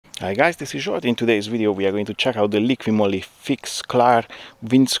Hi guys, this is Zsolt. In today's video we are going to check out the Liqui Moly Fixklar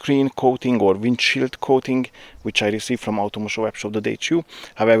windscreen coating or windshield coating, which I received from autoshop.hu.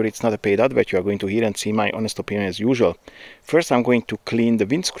 However, it's not a paid advert. You are going to hear and see my honest opinion as usual. First I'm going to clean the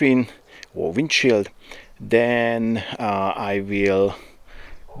windscreen or windshield, then I will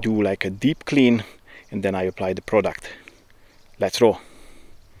do like a deep clean, and then I apply the product. Let's roll.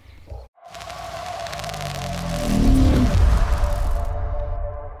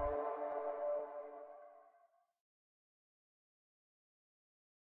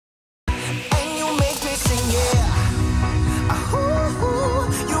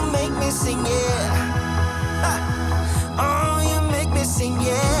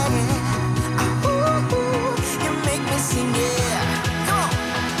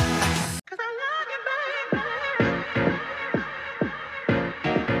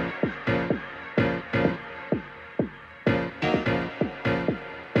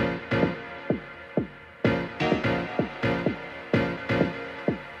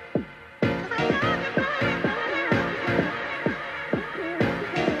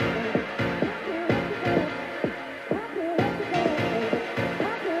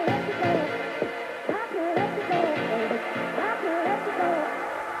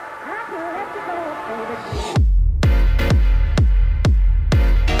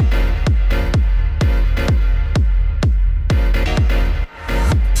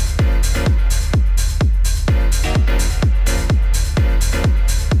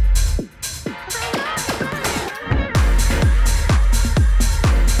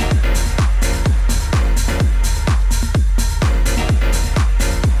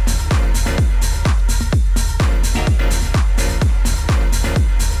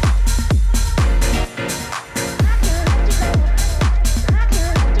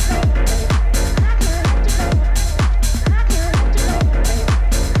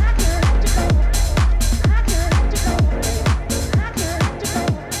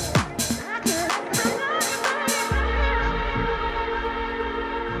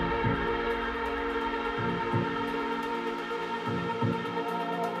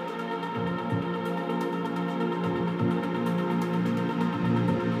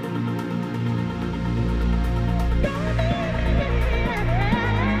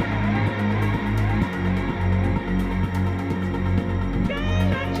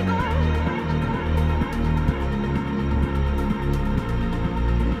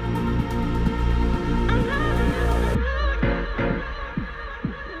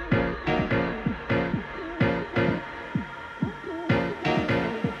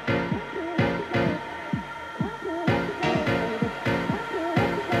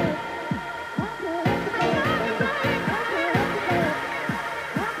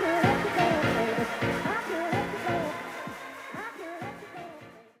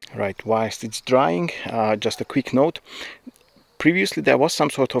 Right, whilst it's drying, just a quick note. Previously there was some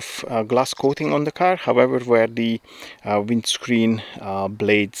sort of glass coating on the car, however where the windscreen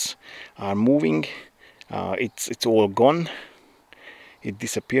blades are moving, it's all gone. It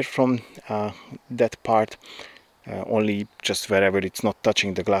disappeared from that part. Only just wherever it's not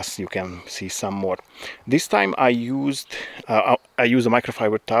touching the glass you can see some more. This time I used a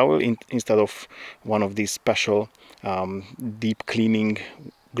microfiber towel instead of one of these special deep cleaning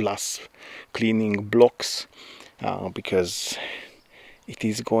glass cleaning blocks, because it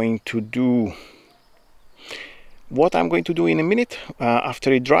is going to do what I'm going to do in a minute.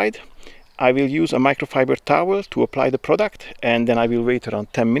 After it dried, I will use a microfiber towel to apply the product, and then I will wait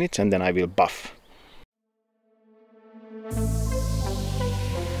around 10 minutes and then I will buff.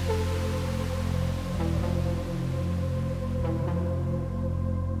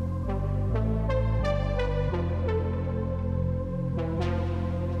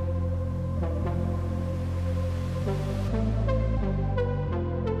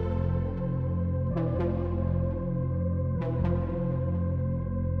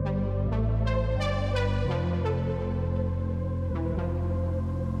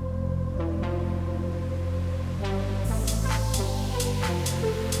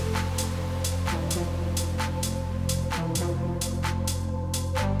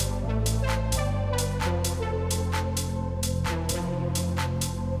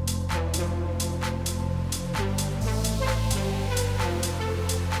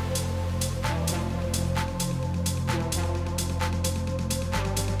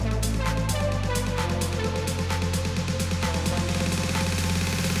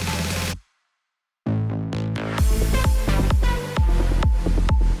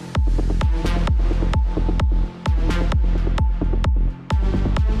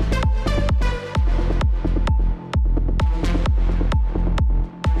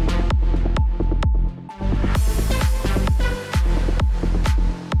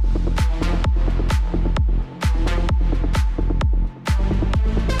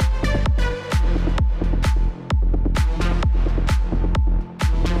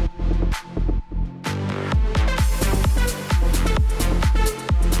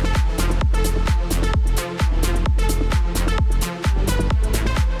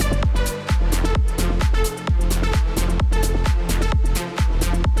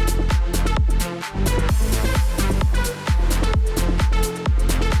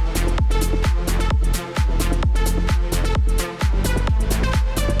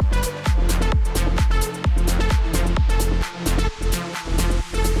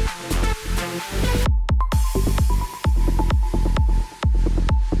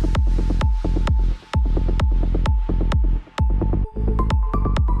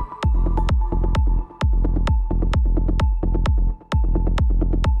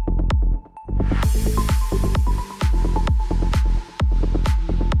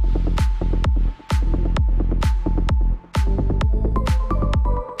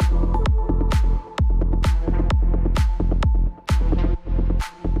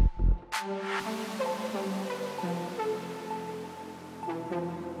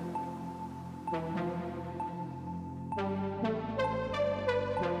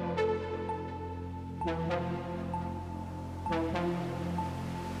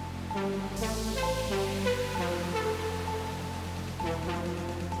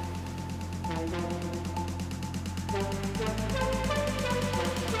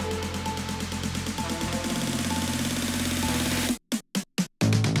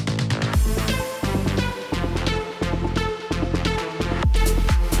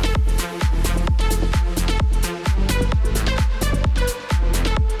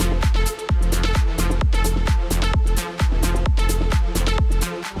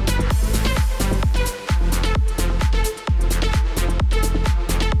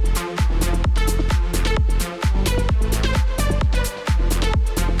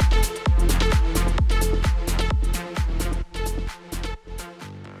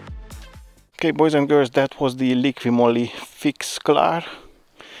 Okay, boys and girls, that was the Liqui Moly Fixklar.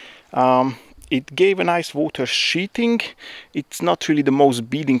 It gave a nice water sheeting. It's not really the most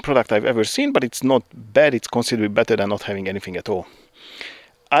beading product I've ever seen, but it's not bad. It's considerably better than not having anything at all.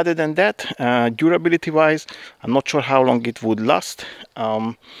 Other than that, durability wise, I'm not sure how long it would last,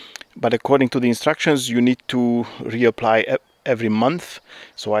 but according to the instructions you need to reapply every month,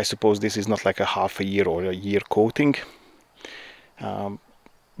 so I suppose this is not like a half a year or a year coating.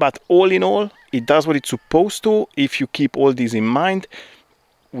 But all in all, it does what it's supposed to. If you keep all these in mind,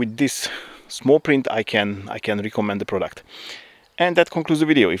 with this small print I can recommend the product. And that concludes the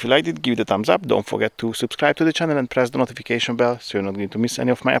video. If you liked it, give it a thumbs up. Don't forget to subscribe to the channel and press the notification bell so you're not going to miss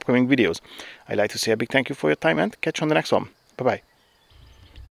any of my upcoming videos. I'd like to say a big thank you for your time and catch you on the next one. Bye bye.